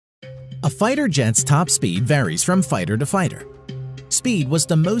A fighter jet's top speed varies from fighter to fighter. Speed was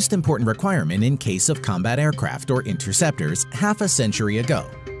the most important requirement in case of combat aircraft or interceptors half a century ago,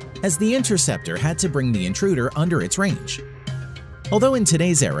 as the interceptor had to bring the intruder under its range. Although in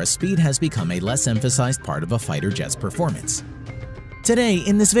today's era, speed has become a less emphasized part of a fighter jet's performance. Today,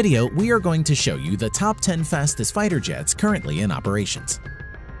 in this video, we are going to show you the top 10 fastest fighter jets currently in operations.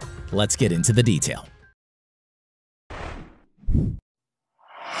 Let's get into the detail.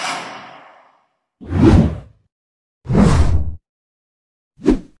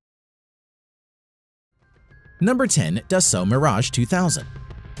 Number 10. Dassault Mirage 2000,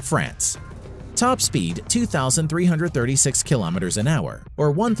 France. Top speed 2,336 km an hour or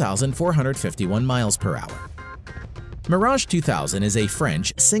 1,451 miles per hour. Mirage 2000 is a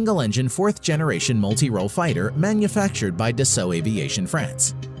French single-engine fourth-generation multi-role fighter manufactured by Dassault Aviation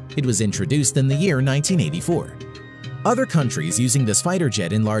France. It was introduced in the year 1984. Other countries using this fighter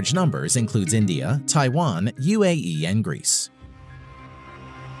jet in large numbers includes India, Taiwan, UAE, and Greece.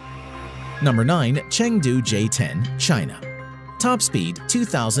 Number 9. Chengdu J-10, China. Top speed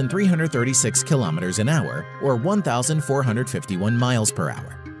 2,336 km an hour or 1,451 miles per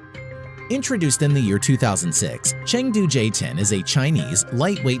hour. Introduced in the year 2006, Chengdu J-10 is a Chinese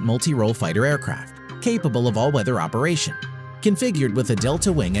lightweight multi-role fighter aircraft capable of all-weather operation, configured with a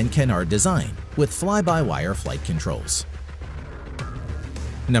delta wing and canard design with fly-by-wire flight controls.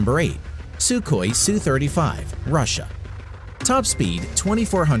 Number 8. Sukhoi Su-35, Russia. Top speed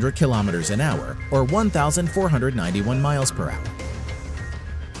 2,400 km an hour or 1,491 miles per hour.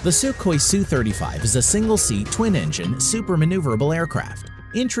 The Sukhoi Su-35 is a single-seat twin-engine super-maneuverable aircraft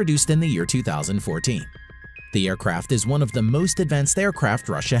introduced in the year 2014. The aircraft is one of the most advanced aircraft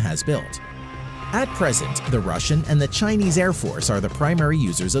Russia has built. At present, the Russian and the Chinese Air Force are the primary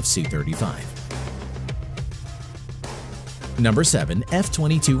users of Su-35. Number 7.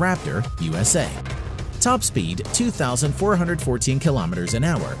 F22 Raptor, USA. Top speed 2,414 km an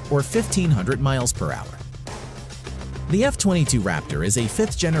hour or 1,500 miles per hour. The F22 Raptor is a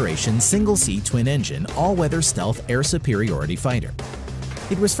fifth-generation single-seat twin-engine all-weather stealth air superiority fighter.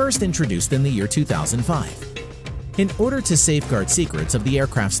 It was first introduced in the year 2005. In order to safeguard secrets of the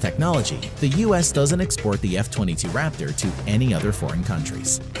aircraft's technology, the US doesn't export the F-22 Raptor to any other foreign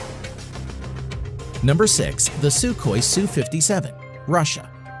countries. Number 6. The Sukhoi Su-57, Russia.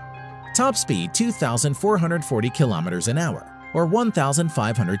 Top speed 2,440 km an hour or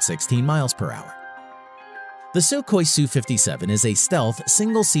 1,516 miles per hour. The Sukhoi Su-57 is a stealth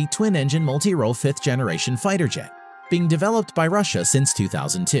single-seat twin-engine multi-role fifth-generation fighter jet being developed by Russia since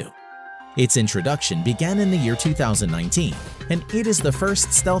 2002. Its introduction began in the year 2019, and it is the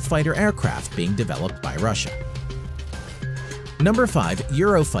first stealth fighter aircraft being developed by Russia. Number 5.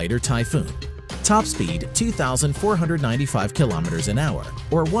 Eurofighter Typhoon. Top speed 2,495 km an hour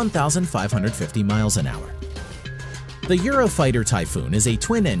or 1,550 miles an hour. The Eurofighter Typhoon is a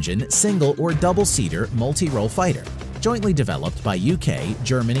twin-engine, single or double-seater multi-role fighter jointly developed by UK,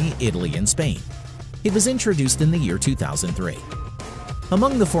 Germany, Italy, and Spain. It was introduced in the year 2003.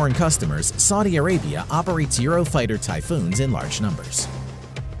 Among the foreign customers, Saudi Arabia operates Eurofighter Typhoons in large numbers.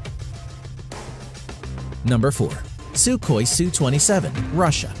 Number 4. Sukhoi Su-27,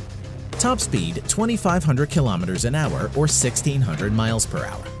 Russia. Top speed 2,500 km an hour or 1,600 miles per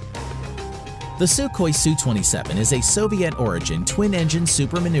hour. The Sukhoi Su-27 is a Soviet-origin twin-engine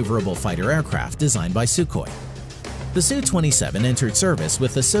super-maneuverable fighter aircraft designed by Sukhoi. The Su-27 entered service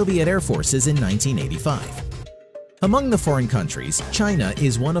with the Soviet Air Forces in 1985. Among the foreign countries, China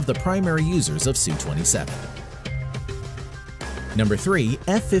is one of the primary users of Su-27. Number 3.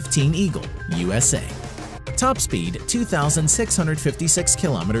 F-15 Eagle, USA. Top speed 2,656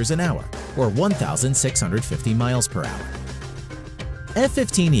 km an hour or 1,650 miles per hour.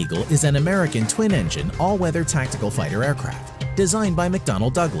 F-15 Eagle is an American twin-engine all-weather tactical fighter aircraft designed by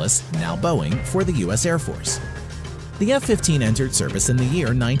McDonnell Douglas, now Boeing, for the U.S. Air Force. The F-15 entered service in the year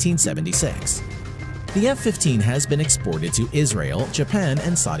 1976. The F-15 has been exported to Israel, Japan,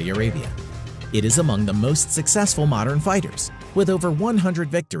 and Saudi Arabia. It is among the most successful modern fighters, with over 100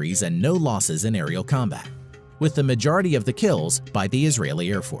 victories and no losses in aerial combat, with the majority of the kills by the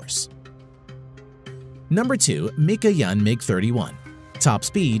Israeli Air Force. Number 2. Mikoyan MiG-31. Top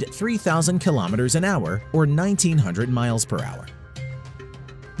speed 3,000 km an hour or 1,900 miles per hour.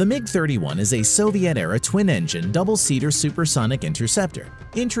 The MiG-31 is a Soviet-era twin-engine double-seater supersonic interceptor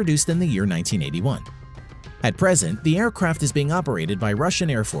introduced in the year 1981. At present, the aircraft is being operated by Russian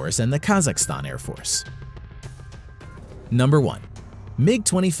Air Force and the Kazakhstan Air Force. Number 1.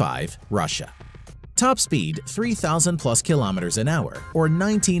 MiG-25, Russia. Top speed 3,000 plus kilometers an hour or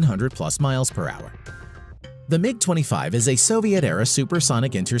 1,900 plus miles per hour. The MiG-25 is a Soviet-era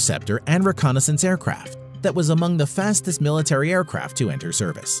supersonic interceptor and reconnaissance aircraft that was among the fastest military aircraft to enter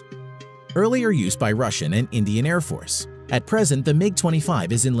service. Earlier used by Russian and Indian Air Force, at present the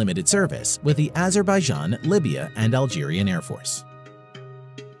MiG-25 is in limited service with the Azerbaijan, Libya, and Algerian Air Force.